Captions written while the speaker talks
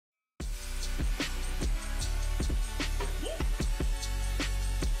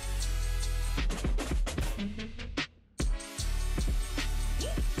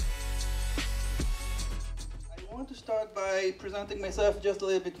by presenting myself just a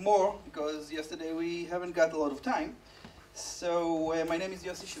little bit more, because yesterday we haven't got a lot of time. So my name is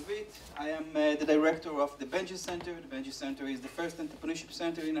Yossi Shavit. I am the director of the Benji Center. The Benji Center is the first entrepreneurship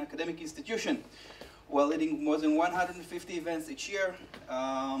center in an academic institution. We're leading more than 150 events each year,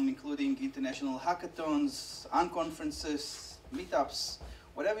 including international hackathons, unconferences, meetups.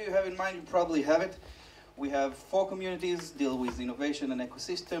 Whatever you have in mind, you probably have it. We have 4 communities, deal with innovation and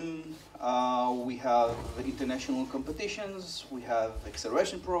ecosystem. We have international competitions. We have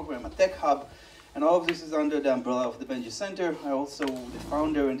acceleration program, a tech hub. And all of this is under the umbrella of the Benji Center. I'm also the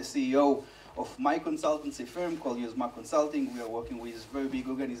founder and the CEO of my consultancy firm called Yosma Consulting. We are working with a very big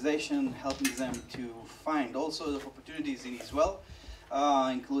organization, helping them to find all sorts of opportunities in Israel,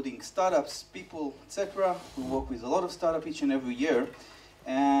 including startups, people, etc. We work with a lot of startups each and every year.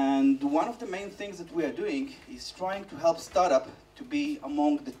 And one of the main things that we are doing is trying to help startup to be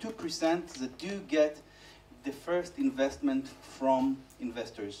among the 2% that do get the first investment from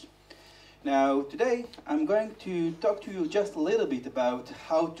investors. Now, today, I'm going to talk to you just a little bit about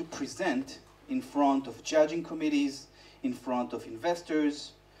how to present in front of judging committees, in front of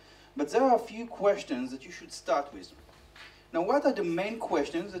investors. But there are a few questions that you should start with. Now, what are the main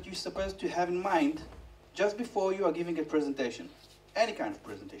questions that you're supposed to have in mind just before you are giving a presentation? Any kind of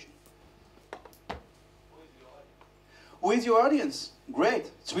presentation. Who is your audience?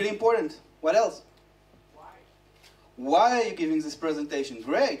 Great, it's really important. What else? Why? Why are you giving this presentation?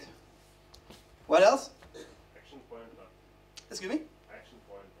 Great. What else? Action point. Excuse me? Action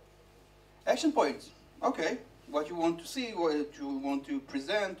point. Action points. Okay. What you want to see, what you want to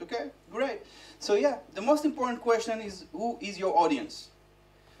present. Okay, great. So yeah, the most important question is, who is your audience?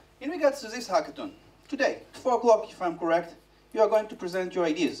 In regards to this hackathon, today, at 4 o'clock, if I'm correct, you are going to present your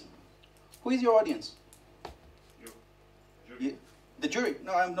ideas. Who is your audience? You. Jury. The jury.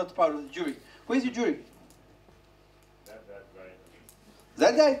 No, I'm not part of the jury. Who is your jury? That guy.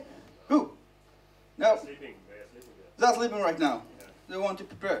 That guy? Who? No. They're sleeping. They're sleeping right now. Yeah. They want to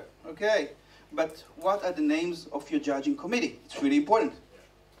prepare. Okay. But what are the names of your judging committee? It's really important. Yeah.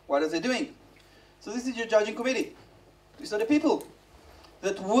 What are they doing? So this is your judging committee. These are the people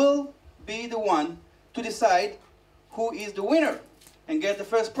that will be the one to decide who is the winner and get the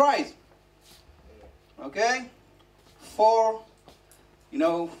first prize. Okay? 4,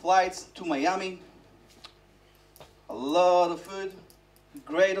 flights to Miami. A lot of food,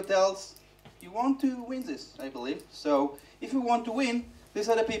 great hotels. You want to win this, I believe. So if you want to win, these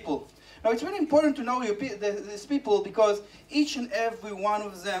are the people. Now it's really important to know these people, because each and every one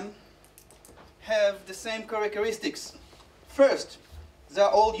of them have the same characteristics. First, they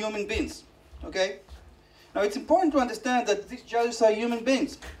are all human beings. Okay? Now it's important to understand that these judges are human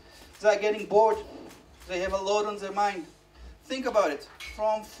beings. They are getting bored. They have a load on their mind. Think about it.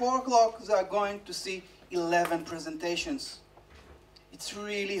 From 4 o'clock, they are going to see 11 presentations. It's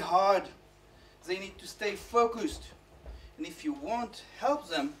really hard. They need to stay focused. And if you won't help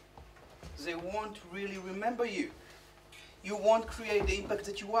them, they won't really remember you. You won't create the impact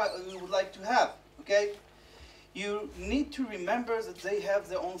that you would like to have. Okay? You need to remember that they have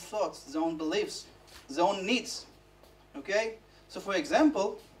their own thoughts, their own beliefs, their own needs. Okay? So for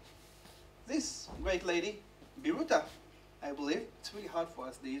example, this great lady, Biruta, I believe. It's really hard for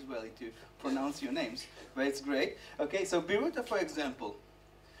us, the Israeli, to pronounce your names, but it's great. Okay, so Biruta, for example,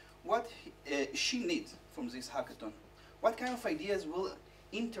 what she needs from this hackathon? What kind of ideas will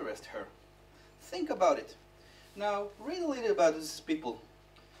interest her? Think about it. Now, read a little about these people.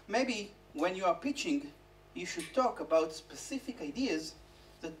 Maybe when you are pitching, you should talk about specific ideas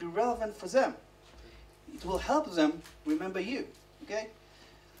that be relevant for them. It will help them remember you, okay?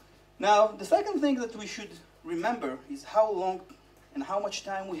 Now, the second thing that we should remember is how long and how much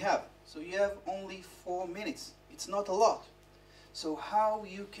time we have. So you have only 4 minutes. It's not a lot. So how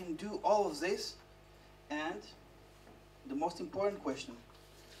you can do all of this, and the most important question,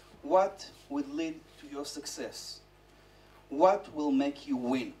 what would lead to your success? What will make you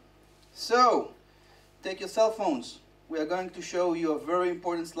win? So, take your cell phones. We are going to show you a very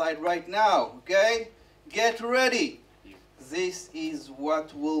important slide right now, okay? Get ready. This is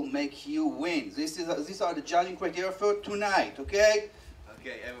what will make you win. These are the judging criteria for tonight, okay?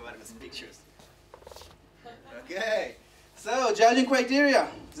 Okay, everybody with pictures. Okay, so judging criteria.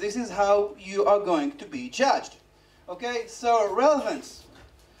 This is how you are going to be judged. Okay, so relevance.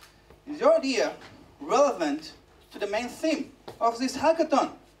 Is your idea relevant to the main theme of this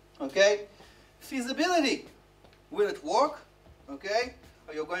hackathon? Okay, feasibility. Will it work? Okay,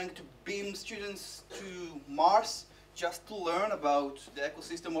 are you going to beam students to Mars just to learn about the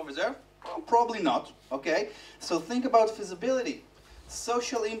ecosystem over there? Well, probably not, okay? So think about feasibility,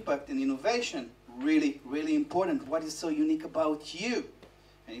 social impact and innovation, really, really important. What is so unique about you?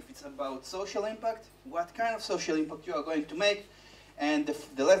 And if it's about social impact, what kind of social impact you are going to make? And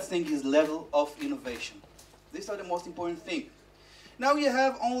the last thing is level of innovation. These are the most important things. Now you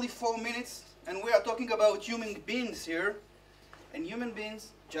have only 4 minutes, and we are talking about human beings here. And human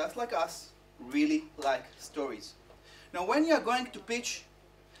beings, just like us, really like stories. Now when you are going to pitch,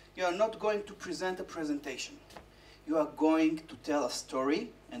 you are not going to present a presentation. You are going to tell a story,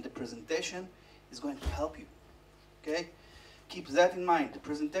 and the presentation is going to help you. Okay? Keep that in mind. The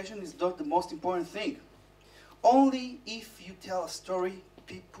presentation is not the most important thing. Only if you tell a story,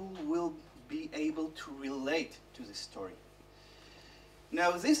 people will be able to relate to this story.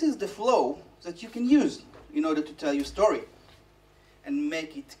 Now this is the flow that you can use in order to tell your story and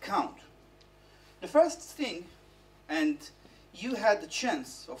make it count. The first thing, and you had the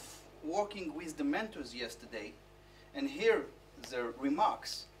chance of working with the mentors yesterday and hear their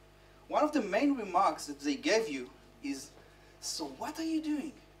remarks. One of the main remarks that they gave you is, so what are you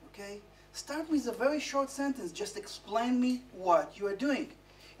doing? Okay? Start with a very short sentence. Just explain me what you are doing.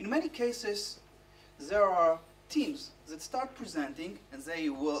 In many cases, there are teams that start presenting and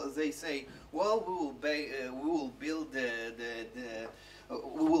they say, well, we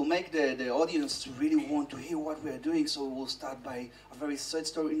will make the audience really want to hear what we are doing, so we will start by a very sad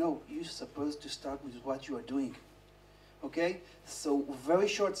story. No, you're supposed to start with what you are doing. Okay? So very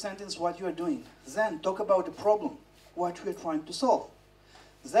short sentence, what you are doing. Then talk about the problem, what we are trying to solve.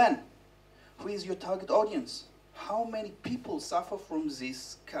 Then, who is your target audience? How many people suffer from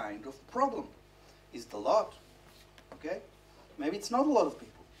this kind of problem? Is it a lot? Okay? Maybe it's not a lot of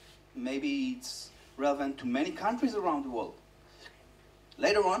people. Maybe it's relevant to many countries around the world.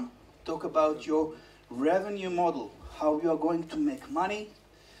 Later on, talk about your revenue model, how you are going to make money,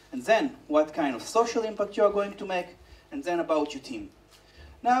 and then what kind of social impact you are going to make, and then about your team.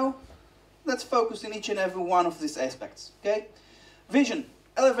 Now, let's focus in each and every one of these aspects, okay? Vision,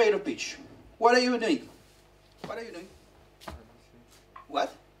 elevator pitch. What are you doing? What are you doing?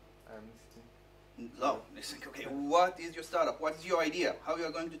 What? No, listen, okay, what is your startup? What is your idea? How you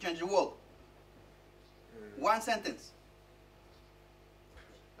are going to change the world? One sentence.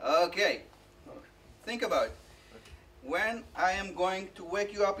 Okay, think about it. When I am going to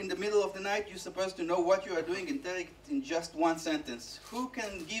wake you up in the middle of the night, you're supposed to know what you are doing and tell it in just one sentence. Who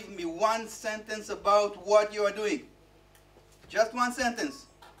can give me one sentence about what you are doing? Just one sentence.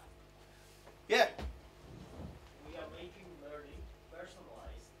 Yeah. We are making learning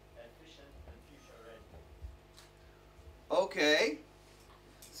personalized, efficient, and future ready. Okay.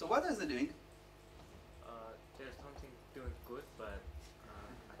 So what is it doing? There's something doing good, but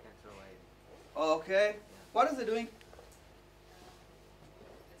I can't relate. Okay. Yeah. What is it doing?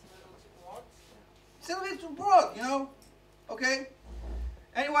 It's a little too broad. It's a little bit too broad, you know? Okay.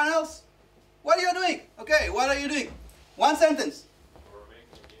 Anyone else? What are you doing? Okay, what are you doing? One sentence. We're making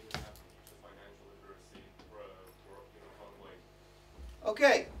a game that teaches financial literacy in a fun way.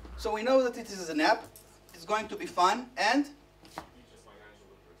 Okay, so we know that it is an app. It's going to be fun and? Teaches financial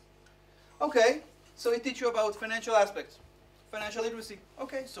literacy. Okay, so it teaches you about financial aspects. Financial literacy.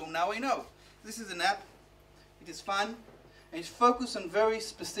 Okay, so now we know. This is an app. It is fun. And it's focused on very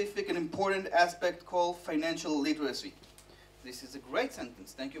specific and important aspect called financial literacy. This is a great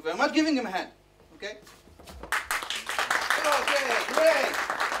sentence. Thank you very much. Giving him a hand. Okay? Okay, great.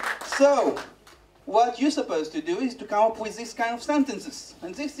 So, what you're supposed to do is to come up with this kind of sentences.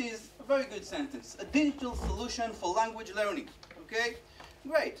 And this is a very good sentence. A digital solution for language learning. Okay?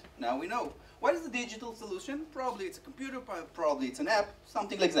 Great. Now we know. What is a digital solution? Probably it's a computer, probably it's an app,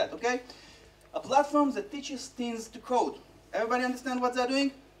 something like that, okay? A platform that teaches teens to code. Everybody understand what they're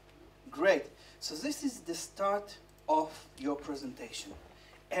doing? Great. So this is the start of your presentation.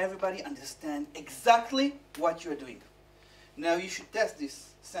 Everybody understand exactly what you're doing. Now you should test this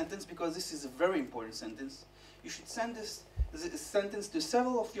sentence because this is a very important sentence. You should send this sentence to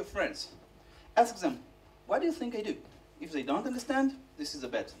several of your friends. Ask them, what do you think I do? If they don't understand, this is a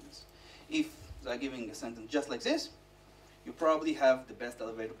bad sentence. If they're giving a sentence just like this, you probably have the best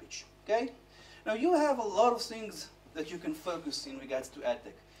elevator pitch, okay? Now you have a lot of things that you can focus in regards to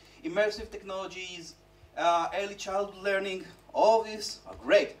Edtech. Immersive technologies, early childhood learning, all these are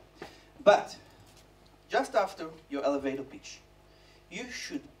great. But just after your elevator pitch, you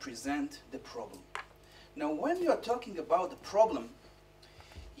should present the problem. Now when you're talking about the problem,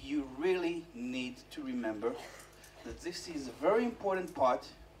 you really need to remember that this is a very important part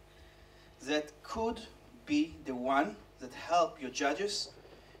that could be the one that help your judges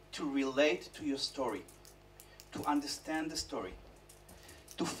to relate to your story, to understand the story,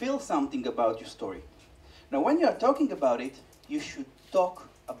 to feel something about your story. Now when you are talking about it, you should talk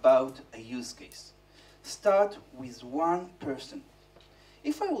about a use case. Start with one person.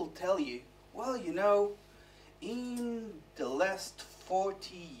 If I will tell you, well, you know, in the last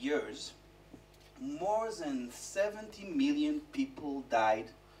 40 years, more than 70 million people died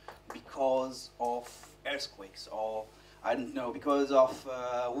because of earthquakes, or, I don't know, because of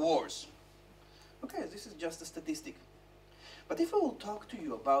wars. Okay, this is just a statistic. But if I will talk to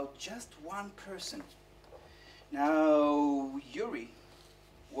you about just one person, now Yuri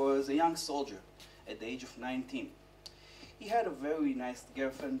was a young soldier at the age of 19. He had a very nice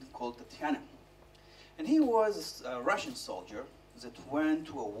girlfriend called Tatiana. And he was a Russian soldier that went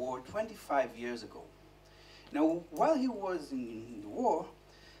to a war 25 years ago. Now, while he was in the war,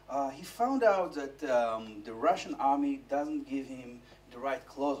 he found out that the Russian army doesn't give him the right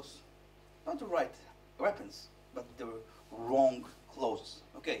clothes. Not the right weapons, but the wrong clothes.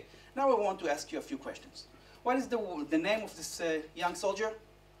 Okay, now I want to ask you a few questions. What is the name of this young soldier?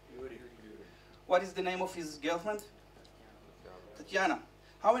 Yuri. What is the name of his girlfriend? Tatiana.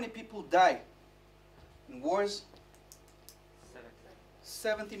 How many people die in wars?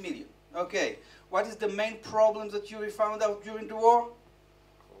 70 million. Okay. What is the main problem that Yuri found out during the war?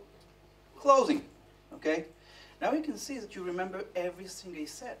 Clothing. Okay. Now you can see that you remember everything I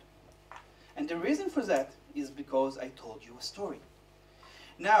said. And the reason for that is because I told you a story.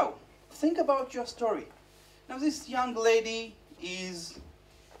 Now, think about your story. Now this young lady is,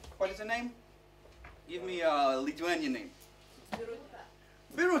 what is her name? Give me a Lithuanian name.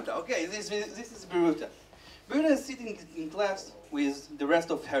 Biruta, okay, this is Biruta. Biruta is sitting in class with the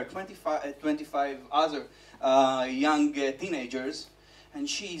rest of her 25 other young teenagers, and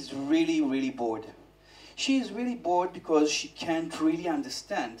she is really, really bored. She is really bored because she can't really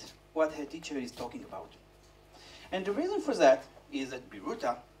understand what her teacher is talking about. And the reason for that is that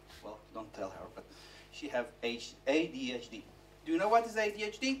Biruta, well, don't tell her, but she have ADHD. Do you know what is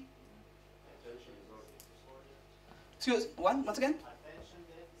ADHD? Excuse, once again? Attention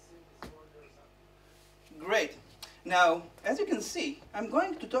deficit disorder or something. Great. Now, as you can see, I'm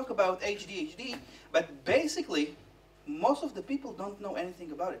going to talk about ADHD, but basically, most of the people don't know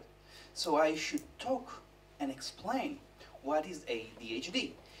anything about it. So I should talk and explain what is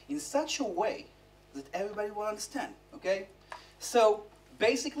ADHD in such a way that everybody will understand, okay? So,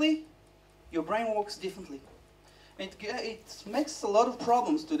 basically, your brain works differently. It makes a lot of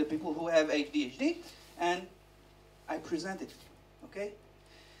problems to the people who have ADHD, and I present it, okay?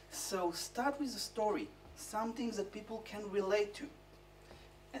 So start with a story, something that people can relate to,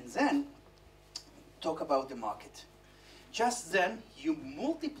 and then talk about the market. Just then, you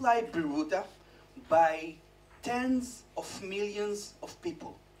multiply Biruta by tens of millions of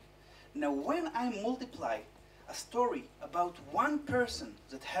people. Now, when I multiply a story about one person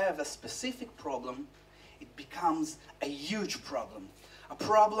that have a specific problem, it becomes a huge problem. A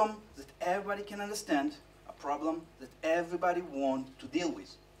problem that everybody can understand, a problem that everybody wants to deal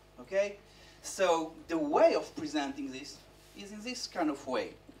with, okay? So the way of presenting this is in this kind of way.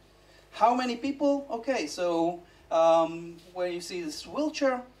 How many people? Okay, so when you see this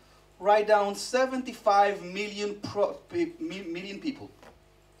wheelchair, write down 75 million people,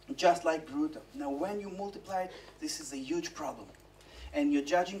 just like Biruta. Now when you multiply it, this is a huge problem. And your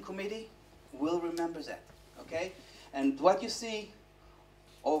judging committee will remember that, okay? And what you see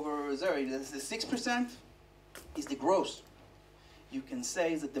over there, the 6% is the growth. You can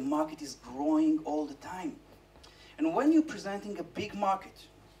say that the market is growing all the time. And when you're presenting a big market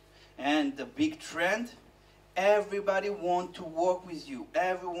and a big trend, everybody wants to work with you.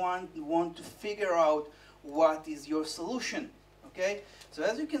 Everyone wants to figure out what is your solution, okay? So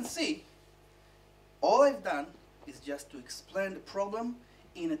as you can see, all I've done is just to explain the problem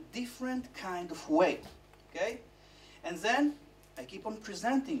in a different kind of way, okay? And then I keep on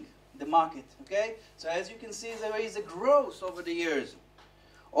presenting the market, okay? So as you can see, there is a growth over the years.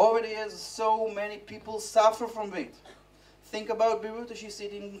 Over the years, so many people suffer from it. Think about Biruta, she's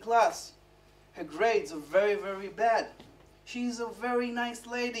sitting in class. Her grades are very, very bad. She's a very nice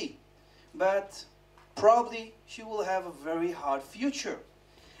lady, but probably she will have a very hard future.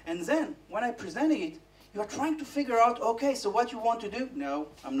 And then, when I presented it, you are trying to figure out, okay, so what you want to do? No,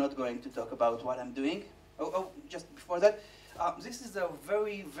 I'm not going to talk about what I'm doing. Just before that, this is a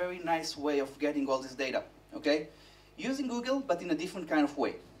very, very nice way of getting all this data, okay? Using Google, but in a different kind of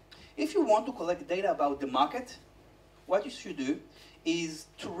way. If you want to collect data about the market, what you should do is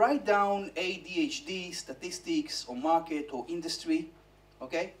to write down ADHD statistics or market or industry,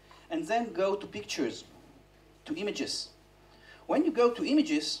 okay? And then go to pictures, to images. When you go to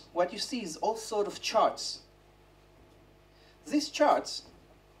images, what you see is all sort of charts. These charts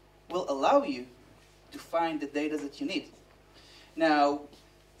will allow you to find the data that you need. Now,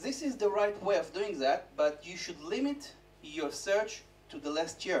 This is the right way of doing that, but you should limit your search to the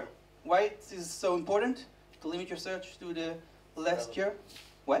last year. Why is this so important to limit your search to the last year?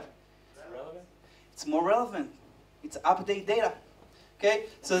 What? Relevant? It's more relevant. It's update data. Okay,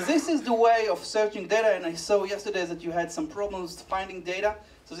 so this is the way of searching data, and I saw yesterday that you had some problems finding data.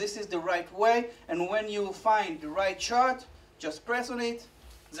 So this is the right way, and when you find the right chart, just press on it.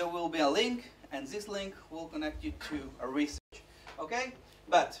 There will be a link, and this link will connect you to a research. Okay,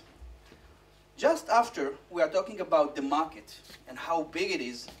 but just after we are talking about the market and how big it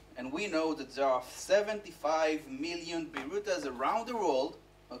is, and we know that there are 75 million Beirutas around the world,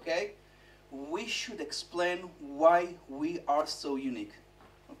 okay, we should explain why we are so unique,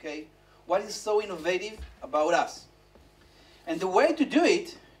 okay? What is so innovative about us? And the way to do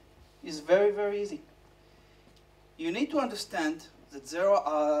it is very, very easy. You need to understand that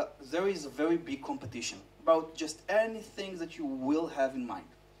there is a very big competition about just anything that you will have in mind.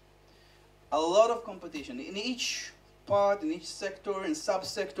 A lot of competition. In each part, in each sector, in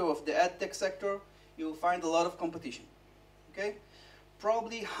subsector of the Edtech sector, you will find a lot of competition, okay?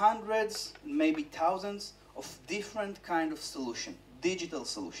 Probably hundreds, maybe thousands of different kind of solution, digital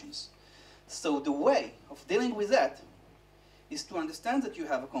solutions. So the way of dealing with that is to understand that you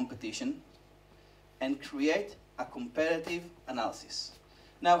have a competition and create a competitive analysis.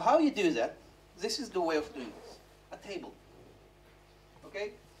 Now, how you do that? This is the way of doing this, a table.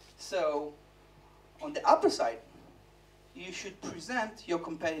 Okay? So, on the upper side, you should present your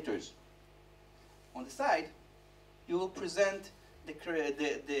competitors. On the side, you will present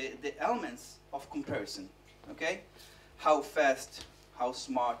the elements of comparison, okay? How fast, how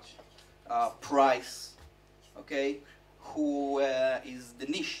smart, price, okay? Who is the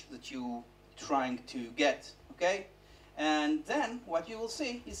niche that you trying to get, okay? And then what you will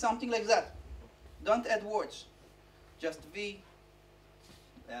see is something like that. Don't add words, just V,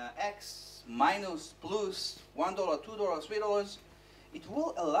 X, minus, plus, $1, $2, $3. It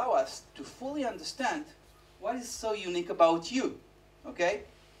will allow us to fully understand what is so unique about you. Okay,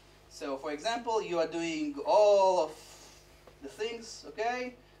 so for example, you are doing all of the things,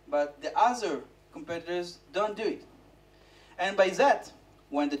 okay, but the other competitors don't do it. And by that,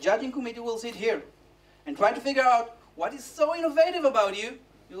 when the judging committee will sit here and try to figure out what is so innovative about you,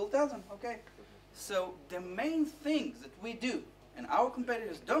 you will tell them, okay. So the main things that we do and our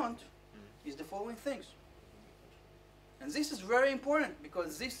competitors don't is the following things. And this is very important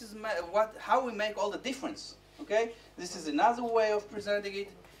because this is how we make all the difference. Okay, this is another way of presenting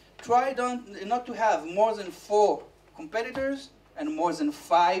it. Try not to have more than 4 competitors and more than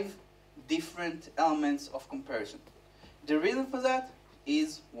 5 different elements of comparison. The reason for that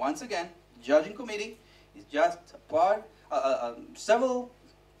is, once again, the judging committee is just several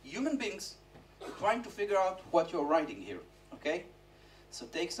human beings trying to figure out what you're writing here. Okay, so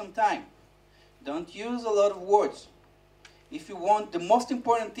take some time. Don't use a lot of words. If you want the most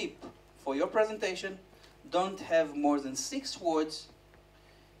important tip for your presentation, don't have more than 6 words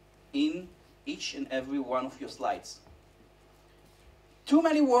in each and every one of your slides. Too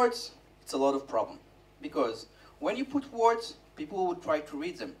many words, it's a lot of problem. Because when you put words, people will try to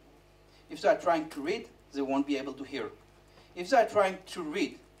read them. If they are trying to read, they won't be able to hear. If they are trying to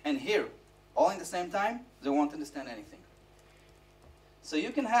read and hear all in the same time, they won't understand anything. So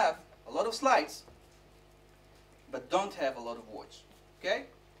you can have a lot of slides, but don't have a lot of words. Okay?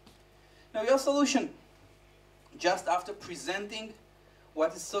 Now your solution. Just after presenting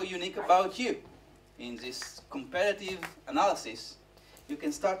what is so unique about you in this comparative analysis, you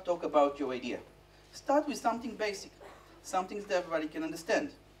can start talk about your idea. Start with something basic, something that everybody can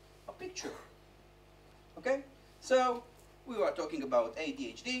understand. A picture. Okay? So we were talking about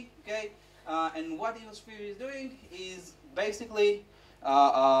ADHD, okay? And what Yossi is doing is basically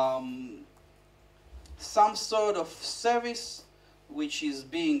some sort of service which is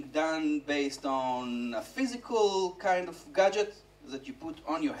being done based on a physical kind of gadget that you put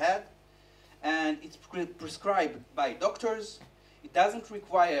on your head, and it's prescribed by doctors. It doesn't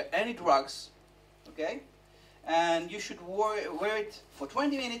require any drugs, okay? And you should wear it for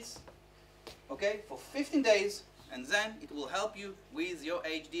 20 minutes, okay, for 15 days, and then it will help you with your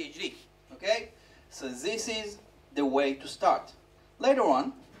ADHD, okay? So this is the way to start. Later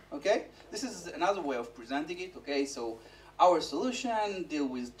on, okay, this is another way of presenting it, okay? So our solution deals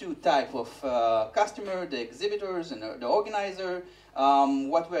with 2 types of customer, the exhibitors and the organizer.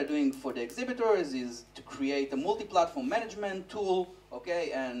 What we are doing for the exhibitors is to create a multi-platform management tool,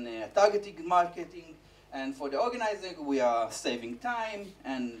 okay, and targeting marketing. And for the organizer, we are saving time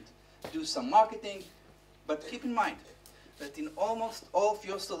and do some marketing. But keep in mind that in almost all of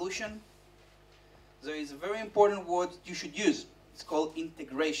your solution, there is a very important word you should use. It's called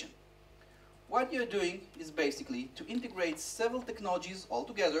integration. What you're doing is basically to integrate several technologies all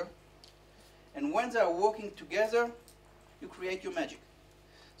together, and when they are working together, you create your magic.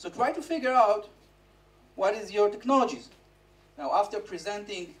 So try to figure out what is your technologies. Now, after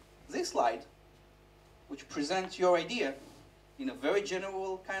presenting this slide, which presents your idea in a very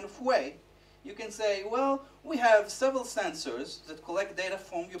general kind of way, you can say, well, we have several sensors that collect data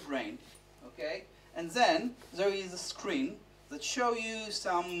from your brain, okay? And then there is a screen that show you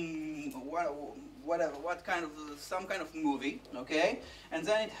some some kind of movie, okay? And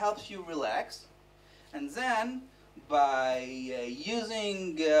then it helps you relax. And then by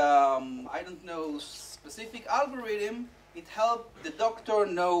using I don't know, specific algorithm, it helps the doctor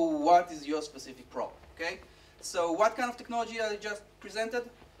know what is your specific problem. Okay? So what kind of technology I just presented?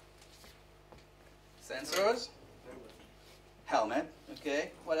 Sensors, helmet.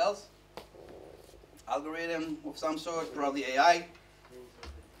 Okay. What else? Algorithm of some sort, probably AI.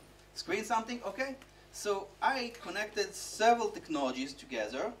 Screen something. Okay. So I connected several technologies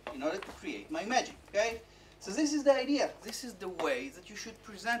together in order to create my magic. Okay. So this is the idea. This is the way that you should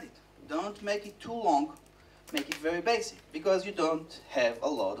present it. Don't make it too long. Make it very basic, because you don't have a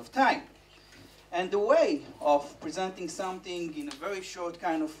lot of time. And the way of presenting something in a very short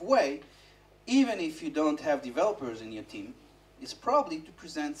kind of way, even if you don't have developers in your team, is probably to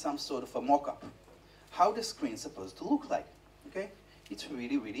present some sort of a mock-up. How the screen is supposed to look like. Okay? It's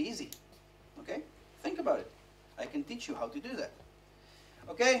really, really easy. Okay? Think about it. I can teach you how to do that.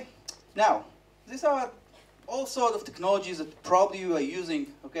 Okay? Now, these are all sorts of technologies that probably you are using,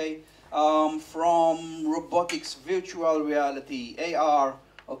 okay? From robotics, virtual reality, AR,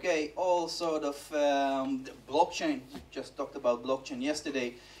 okay, all sort of blockchain. We just talked about blockchain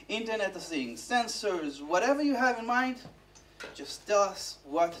yesterday. Internet of Things, sensors, whatever you have in mind, just tell us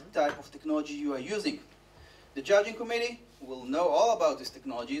what type of technology you are using. The judging committee will know all about these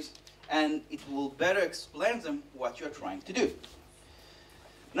technologies, and it will better explain them what you're trying to do.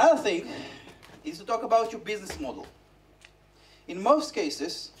 Another thing is to talk about your business model. In most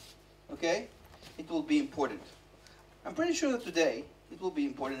cases, okay, it will be important. I'm pretty sure that today it will be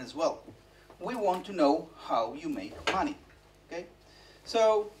important as well. We want to know how you make money, okay?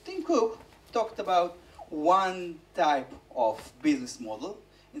 So Tim Cook talked about one type of business model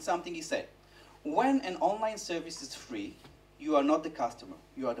in something he said. When an online service is free, you are not the customer,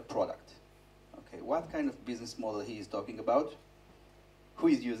 you are the product. Okay, what kind of business model he is talking about? Who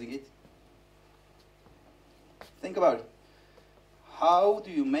is using it? Think about it. How do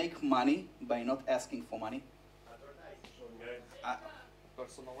you make money by not asking for money?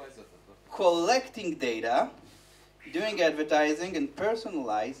 Collecting data, doing advertising, and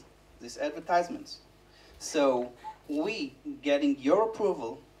personalize these advertisements. So we getting your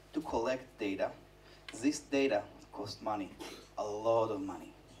approval to collect data. This data costs money, a lot of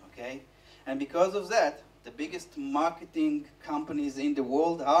money, okay? And because of that, the biggest marketing companies in the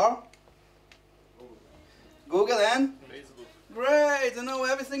world are Google and Facebook. Great, they know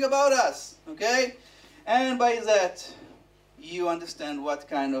everything about us, okay? And by that, you understand what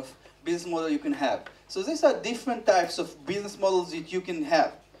kind of business model you can have. So these are different types of business models that you can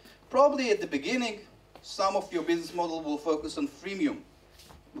have. Probably at the beginning, some of your business model will focus on freemium,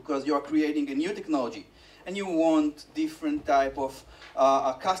 because you are creating a new technology, and you want different type of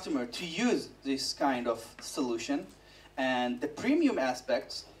a customer to use this kind of solution. And the premium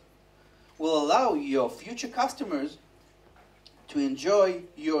aspects will allow your future customers to enjoy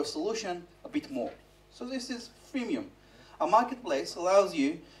your solution a bit more. So this is freemium. A marketplace allows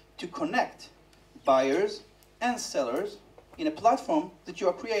you to connect buyers and sellers in a platform that you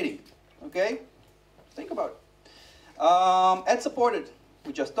are creating. Okay? Think about it. Ad-supported.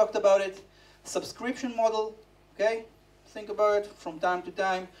 We just talked about it. Subscription model. Okay? Think about it from time to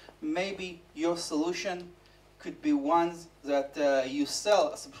time. Maybe your solution could be ones that you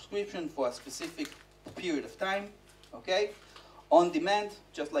sell a subscription for a specific period of time. Okay? On demand,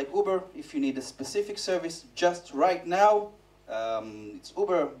 just like Uber, if you need a specific service just right now, it's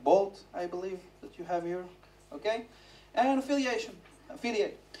Uber, Bolt, I believe, that you have here, okay? And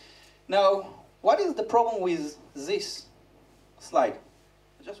affiliate. Now, what is the problem with this slide?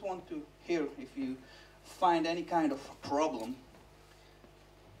 I just want to hear if you find any kind of problem.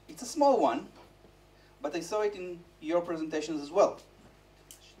 It's a small one, but I saw it in your presentations as well.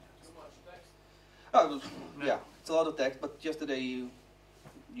 Too much text? Yeah, it's a lot of text, but yesterday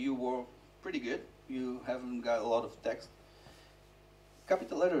you were pretty good. You haven't got a lot of text.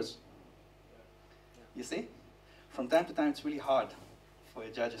 Capital letters. You see? From time to time it's really hard for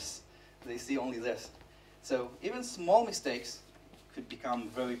your judges. They see only this. So even small mistakes could become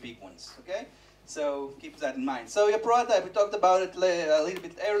very big ones, okay? So keep that in mind. So your prototype, we talked about it a little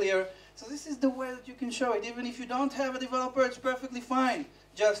bit earlier. So this is the way that you can show it. Even if you don't have a developer, it's perfectly fine.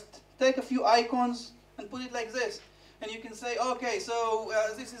 Just take a few icons and put it like this. And you can say, okay, so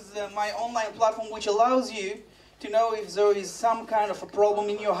this is my online platform which allows you to know if there is some kind of a problem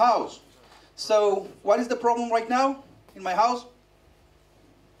in your house. So what is the problem right now in my house?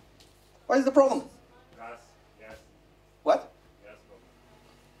 What is the problem? Gas, yes, What? yes, problem.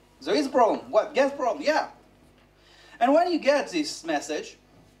 There is a problem. What? Gas problem, yeah. And when you get this message,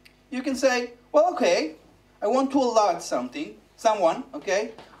 you can say, well, okay, I want to alert someone,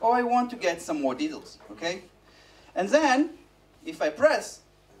 okay, or I want to get some more details, okay? And then, if I press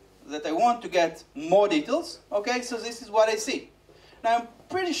that I want to get more details, okay, so this is what I see. Now, I'm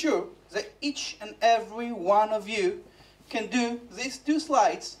pretty sure that each and every one of you can do these 2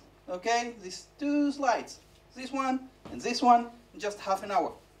 slides, okay, these 2 slides, this one, in just half an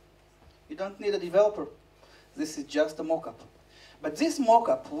hour. You don't need a developer. This is just a mock-up. But this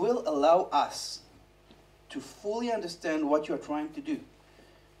mock-up will allow us to fully understand what you're trying to do,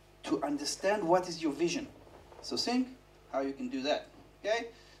 to understand what is your vision. So think how you can do that, okay?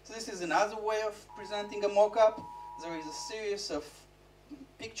 So this is another way of presenting a mock-up. There is a series of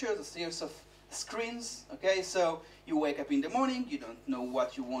pictures, a series of screens, okay? So you wake up in the morning, you don't know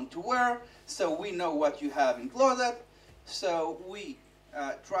what you want to wear, so we know what you have in closet, so we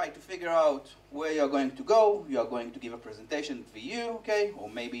try to figure out where you're going to go. You're going to give a presentation for you, okay? Or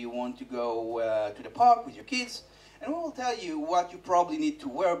maybe you want to go to the park with your kids, and we will tell you what you probably need to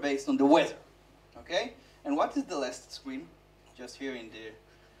wear based on the weather, okay? And what is the last screen? Just here in the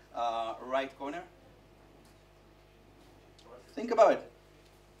right corner. Think about it.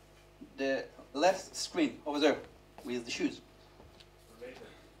 The left screen over there with the shoes.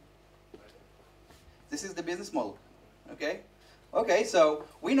 This is the business model, okay? Okay, so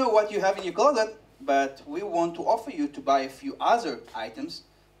we know what you have in your closet, but we want to offer you to buy a few other items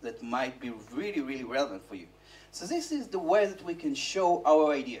that might be really, really relevant for you. So this is the way that we can show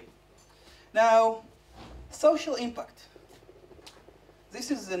our idea. Now, social impact.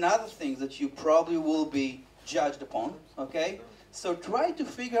 This is another thing that you probably will be judged upon, okay? So try to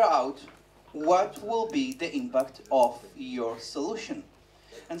figure out what will be the impact of your solution.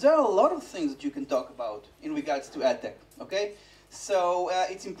 And there are a lot of things that you can talk about in regards to Edtech, okay? So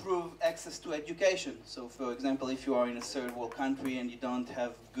it's improved access to education. So for example, if you are in a third world country and you don't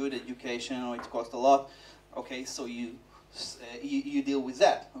have good education or it costs a lot, okay, so you deal with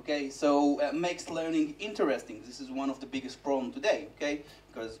that, okay? So makes learning interesting. This is one of the biggest problems today, okay?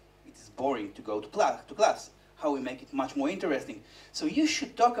 Because it is boring to go to class. How we make it much more interesting. So you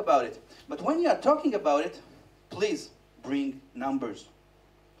should talk about it. But when you are talking about it, please bring numbers.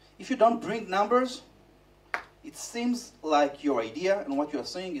 If you don't bring numbers, it seems like your idea and what you are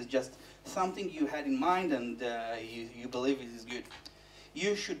saying is just something you had in mind and you believe it is good.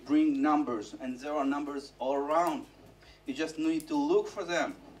 You should bring numbers, and there are numbers all around. You just need to look for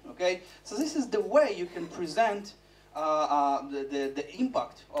them, okay? So this is the way you can present the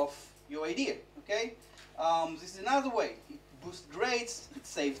impact of your idea, okay? This is another way. It boosts grades, it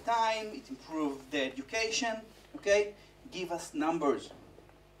saves time, it improves the education, okay? Give us numbers.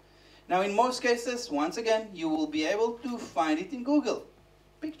 Now, in most cases, once again, you will be able to find it in Google.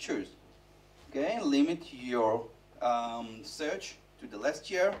 Pictures, okay? Limit your search to the last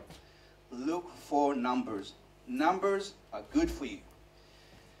year. Look for numbers. Numbers are good for you.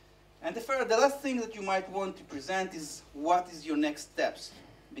 And the last thing that you might want to present is what is your next steps.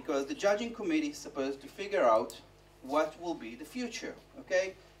 Because the judging committee is supposed to figure out what will be the future,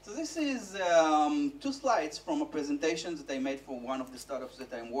 okay? So this is 2 slides from a presentation that I made for one of the startups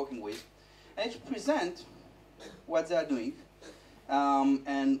that I'm working with. And it presents what they're doing.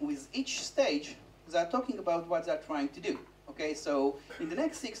 And with each stage, they're talking about what they're trying to do. Okay, so in the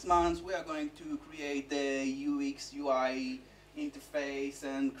next 6 months, we are going to create the UX, UI interface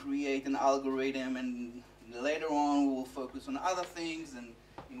and create an algorithm. And later on, we will focus on other things. And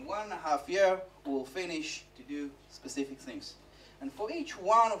in 1.5 years, we'll finish to do specific things. And for each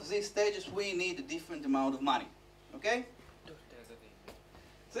one of these stages, we need a different amount of money, okay?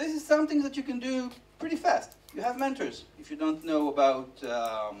 So this is something that you can do pretty fast. You have mentors. If you don't know about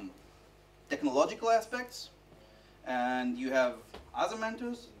technological aspects, and you have other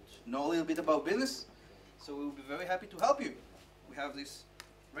mentors, know a little bit about business, so we'll be very happy to help you. We have these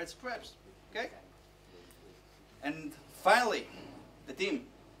red scraps, okay? And finally, the team.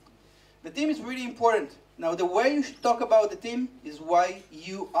 The team is really important. Now, the way you should talk about the team is why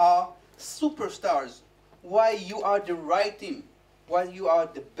you are superstars, why you are the right team, why you are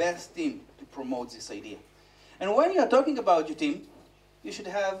the best team to promote this idea. And when you are talking about your team, you should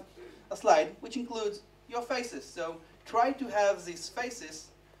have a slide which includes your faces. So try to have these faces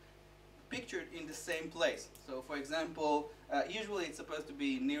pictured in the same place. So for example, usually it's supposed to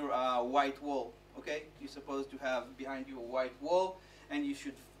be near a white wall, okay? You're supposed to have behind you a white wall, and you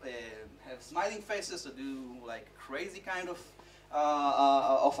should have smiling faces or do like crazy kind of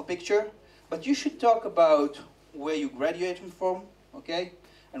a picture. But you should talk about where you graduated from, okay?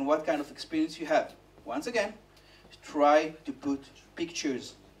 And what kind of experience you have. Once again, try to put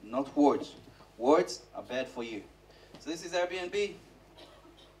pictures, not words. Words are bad for you. So this is Airbnb.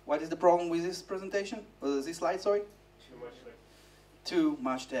 What is the problem with this presentation? Or this slide, sorry? Too much text. Too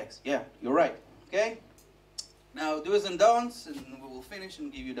much text. Yeah, you're right. Okay? Now, do's and don'ts, and we will finish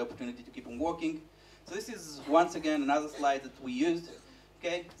and give you the opportunity to keep on working. So this is, once again, another slide that we used.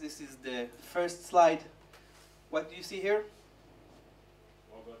 Okay? This is the first slide. What do you see here?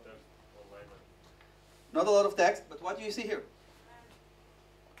 All that text, online. Not a lot of text, but what do you see here?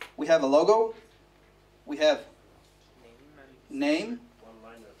 We have a logo. We have name.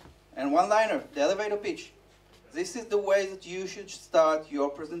 And one-liner, the elevator pitch. This is the way that you should start your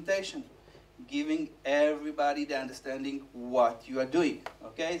presentation, giving everybody the understanding what you are doing.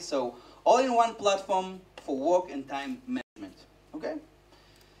 Okay, so all in one platform for work and time management. Okay.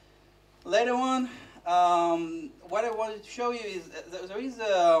 Later on, what I wanted to show you is there is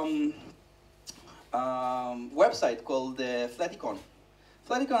a website called Flaticon.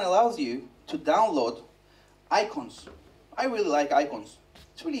 Flaticon allows you to download icons. I really like icons.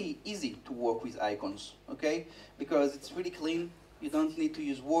 It's really easy to work with icons, okay? Because it's really clean. You don't need to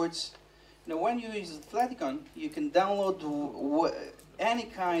use words. Now, when you use Flaticon, you can download any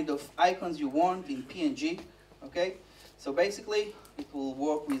kind of icons you want in PNG, okay? So basically, it will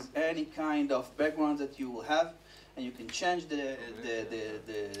work with any kind of background that you will have, and you can change the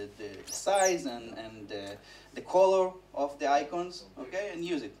size and the color of the icons, okay? And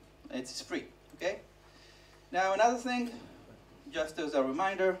use it. It's free, okay? Now, another thing, just as a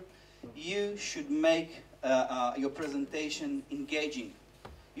reminder, you should make your presentation engaging.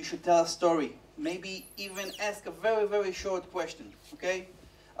 You should tell a story. Maybe even ask a very, very short question, okay?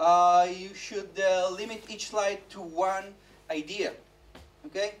 You should limit each slide to one idea,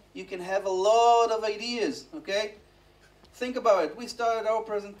 okay? You can have a lot of ideas, okay? Think about it. We started our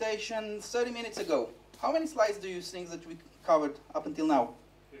presentation 30 minutes ago. How many slides do you think that we covered up until now?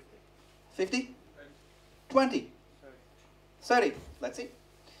 50? 50? 20? 30. Let's see.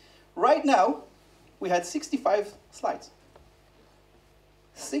 Right now, we had 65 slides.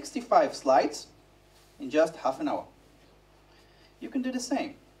 65 slides in just half an hour. You can do the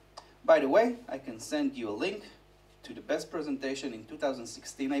same. By the way, I can send you a link to the best presentation in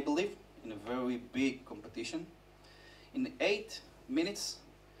 2016, I believe, in a very big competition. In 8 minutes,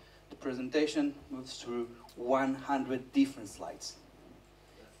 the presentation moves through 100 different slides.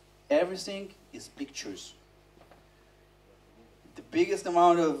 Everything is pictures. The biggest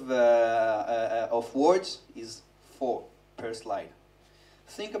amount of words is 4 per slide.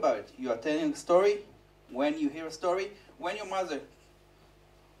 Think about it. You are telling a story. When you hear a story, when your mother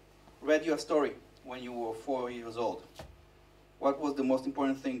read you a story when you were 4 years old, what was the most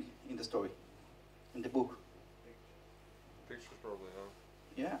important thing in the story, in the book? Pictures, probably, huh?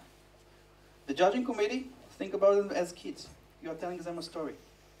 Yeah. The judging committee, think about them as kids. You are telling them a story.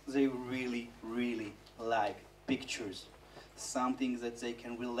 They really, really like pictures. Something that they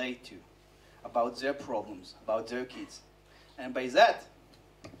can relate to, about their problems, about their kids. And by that,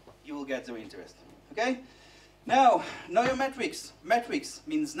 you will get their interest. Okay? Now, know your metrics. Metrics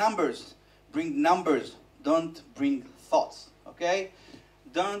means numbers. Bring numbers. Don't bring thoughts. Okay?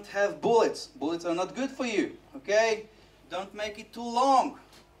 Don't have bullets. Bullets are not good for you. Okay? Don't make it too long.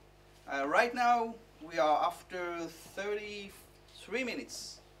 Right now, we are after 33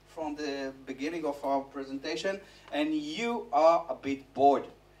 minutes from the beginning of our presentation, and you are a bit bored.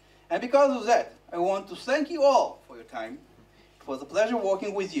 And because of that, I want to thank you all for your time. It was a pleasure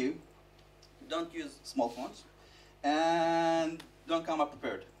working with you. Don't use small fonts, and don't come up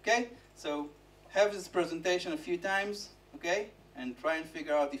prepared, okay? So have this presentation a few times, okay? And try and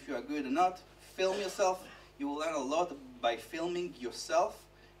figure out if you are good or not. Film yourself. You will learn a lot by filming yourself,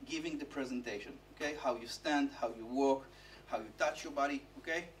 giving the presentation, okay? How you stand, how you walk, how you touch your body,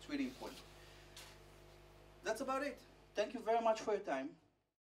 okay? It's really important. That's about it. Thank you very much for your time.